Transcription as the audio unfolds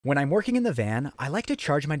When I'm working in the van, I like to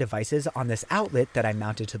charge my devices on this outlet that I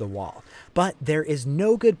mounted to the wall. But there is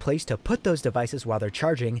no good place to put those devices while they're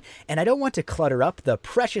charging, and I don't want to clutter up the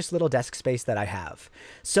precious little desk space that I have.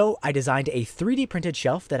 So I designed a 3D printed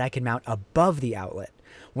shelf that I can mount above the outlet.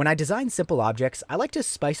 When I design simple objects, I like to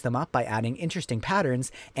spice them up by adding interesting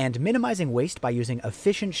patterns and minimizing waste by using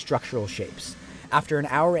efficient structural shapes. After an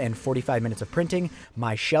hour and 45 minutes of printing,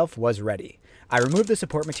 my shelf was ready. I removed the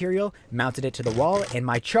support material, mounted it to the wall, and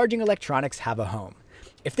my charging electronics have a home.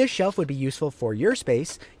 If this shelf would be useful for your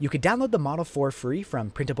space, you could download the model for free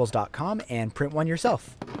from printables.com and print one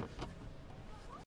yourself.